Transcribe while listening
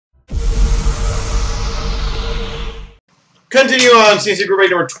Continue on, CNC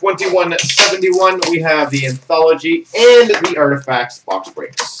Group number 2171. We have the Anthology and the Artifacts box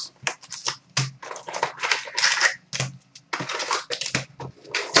breaks.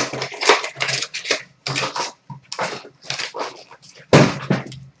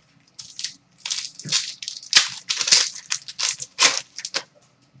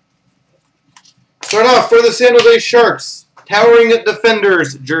 Start off for the San Jose Sharks, Towering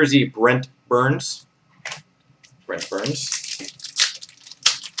Defenders jersey, Brent Burns.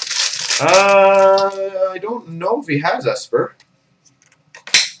 I don't know if he has Esper.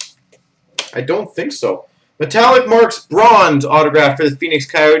 I don't think so. Metallic Marks Bronze autograph for the Phoenix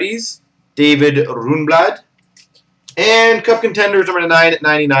Coyotes, David Runblad. And Cup Contenders number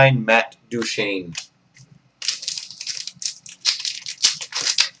 9/99, Matt Duchene.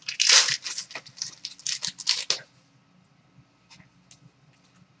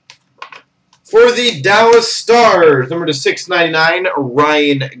 For the Dallas Stars, number to 6/99,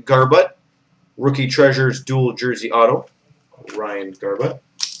 Ryan Garbutt. Rookie Treasures dual jersey auto, Ryan Garbutt.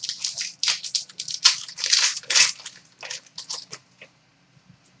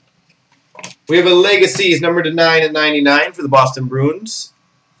 We have a Legacies, number to 9/99 for the Boston Bruins,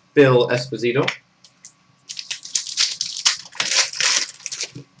 Phil Esposito.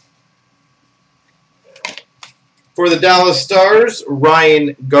 For the Dallas Stars,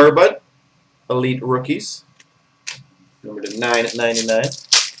 Ryan Garbutt. Elite Rookies, number to 9/99.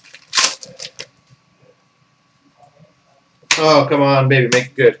 Oh, come on, baby, make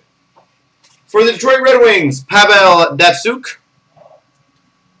it good. For the Detroit Red Wings, Pavel Datsyuk.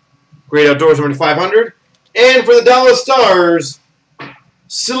 Great Outdoors, number to 500. And for the Dallas Stars,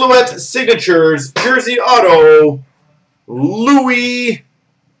 Silhouette Signatures, Jersey Auto, Louis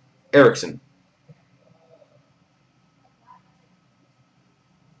Eriksson.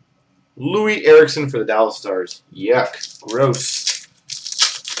 Louis Eriksson for the Dallas Stars. Yuck. Gross.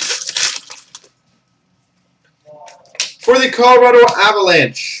 For the Colorado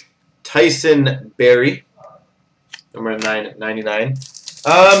Avalanche, Tyson Barrie, number 9/99.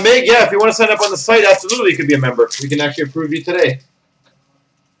 Meg, yeah, if you want to sign up on the site, absolutely you could be a member. We can actually approve you today.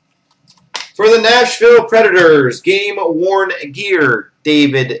 For the Nashville Predators, Game Worn Gear,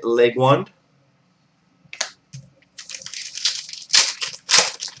 David Legwand.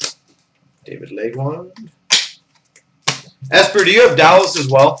 David Legwand. Esper, do you have Dallas as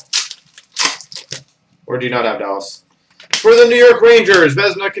well? Or do you not have Dallas? For the New York Rangers,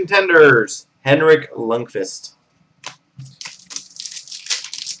 Vezina Contenders, Henrik Lundqvist.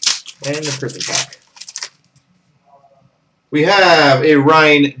 And the Prism Pack. We have a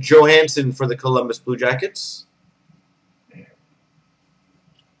Ryan Johansson for the Columbus Blue Jackets.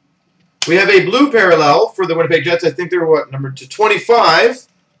 We have a blue parallel for the Winnipeg Jets. I think they're what, number 225?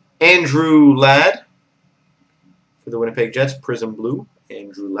 Andrew Ladd for the Winnipeg Jets, Prism Blue,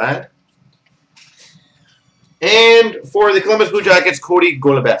 Andrew Ladd. And for the Columbus Blue Jackets, Cody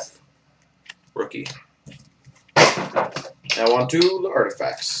Golubeff, rookie. Now on to the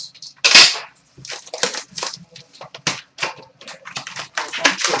Artifacts.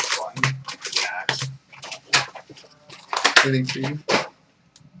 Anything for you?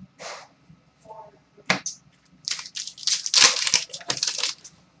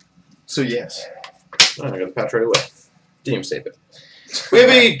 So yes. Oh, I got the patch right away. Didn't even save it. We have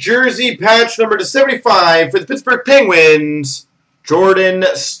a jersey patch number to 75 for the Pittsburgh Penguins, Jordan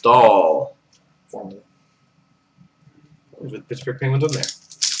Stahl. Formal. With the Pittsburgh Penguins on there.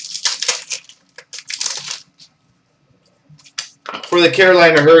 For the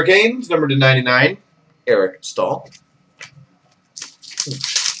Carolina Hurricanes, number to 99, Eric Stahl.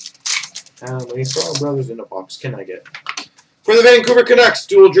 How many Stahl brothers in a box can I get? For the Vancouver Canucks,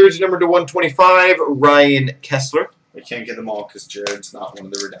 dual jersey number to 125, Ryan Kessler. We can't get them all because Jared's not one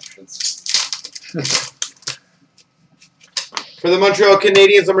of the redemptions. For the Montreal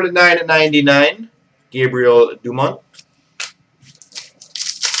Canadiens, number to 9/99, Gabriel Dumont.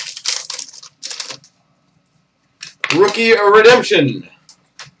 Rookie Redemption,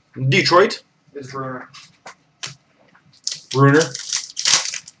 Detroit. It's Bruner. Bruner.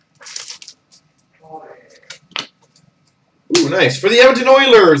 Ooh, nice. For the Edmonton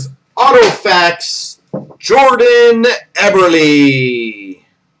Oilers, Autofacts, Jordan Eberle.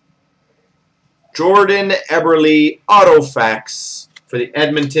 Jordan Eberle, Autofacts for the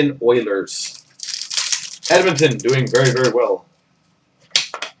Edmonton Oilers. Edmonton doing very, very well.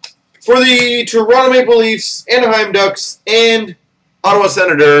 For the Toronto Maple Leafs, Anaheim Ducks, and Ottawa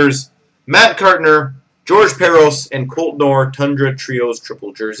Senators, Matt Cartner, George Peros, and Colt Knorr Tundra Trios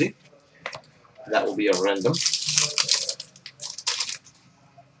triple jersey. That will be a random.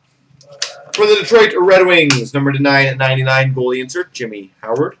 For For the Detroit Red Wings, number to 9 at 99, goalie insert, Jimmy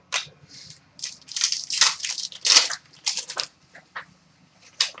Howard.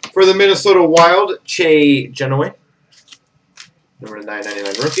 For the Minnesota Wild, Che Genoway, number to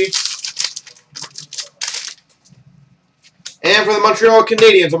 999 rookie. And for the Montreal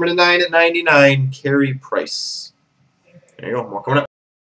Canadiens, number to 9 at 99, Carey Price. There you go, more coming up.